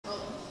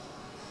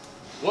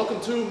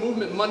Welcome to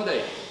Movement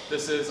Monday.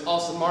 This is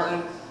Austin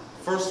Martin,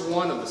 first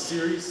one of the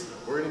series.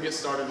 We're going to get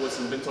started with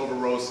some bent over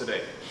rows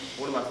today.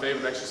 One of my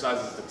favorite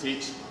exercises to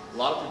teach. A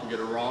lot of people get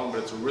it wrong,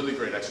 but it's a really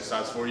great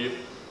exercise for you.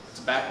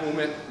 It's a back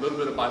movement, a little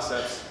bit of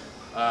biceps.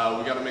 We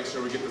got to make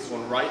sure we get this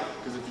one right,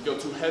 because if you go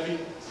too heavy,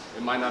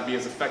 it might not be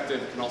as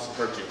effective. It can also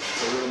hurt you.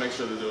 So we're going to make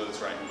sure to do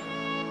this right.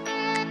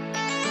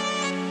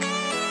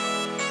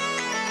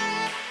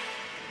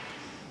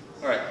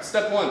 All right,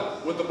 step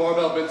one with the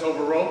barbell bent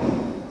over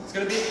row. It's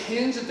going to be a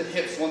hinge at the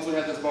hips once we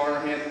have this bar in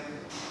our hand.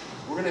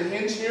 We're going to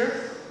hinge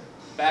here.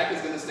 Back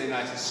is going to stay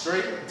nice and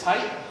straight,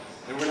 tight,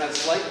 and we're going to have a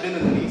slight bend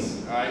in the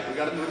knees. All right, we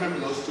got to remember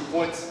those 2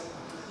 points.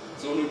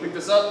 So when we pick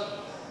this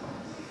up,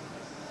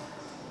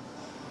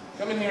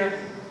 come in here,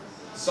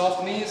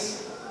 soft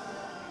knees,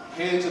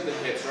 hinge at the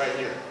hips right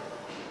here.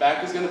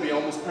 Back is going to be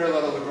almost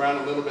parallel to the ground,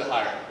 a little bit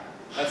higher.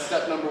 That's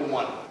step number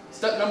one.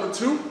 Step number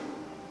two,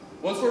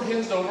 once we're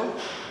hinged over,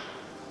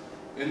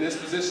 in this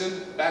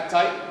position, back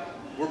tight,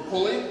 we're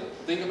pulling.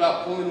 Think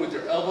about pulling with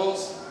your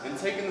elbows and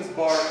taking this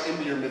bar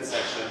into your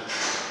midsection.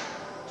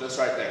 Just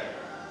right there.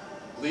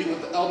 Lead with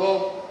the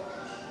elbow,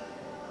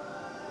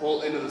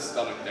 pull into the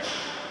stomach there.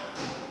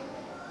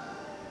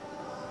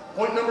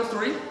 Point number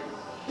three,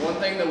 one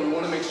thing that we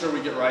want to make sure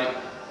we get right,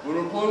 when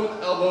we're pulling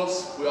with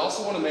elbows, we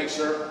also want to make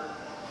sure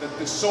that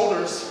the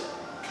shoulders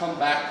come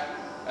back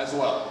as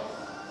well.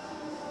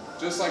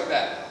 Just like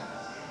that.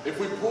 If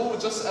we pull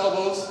with just the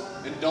elbows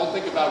and don't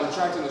think about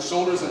retracting the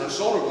shoulders and our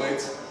shoulder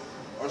blades,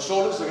 our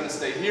shoulders are going to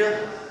stay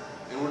here,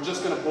 and we're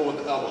just going to pull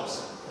with the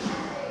elbows.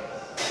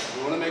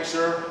 We want to make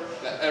sure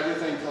that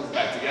everything comes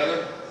back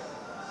together,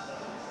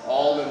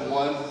 all in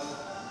one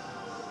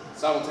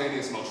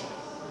simultaneous motion.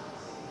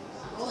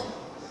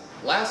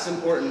 Last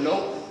important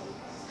note,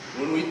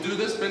 when we do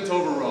this bent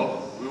over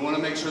row, we want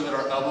to make sure that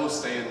our elbows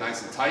stay in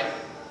nice and tight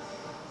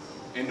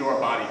into our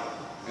body,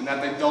 and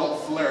that they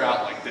don't flare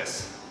out like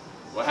this.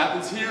 What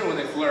happens here when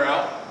they flare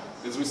out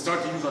is we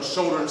start to use our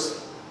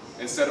shoulders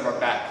instead of our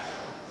back.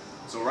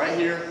 So right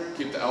here,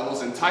 keep the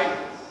elbows in tight.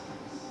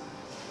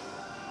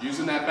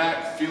 Using that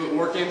back, feel it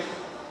working.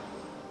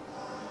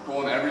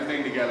 Pulling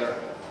everything together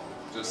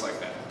just like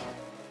that.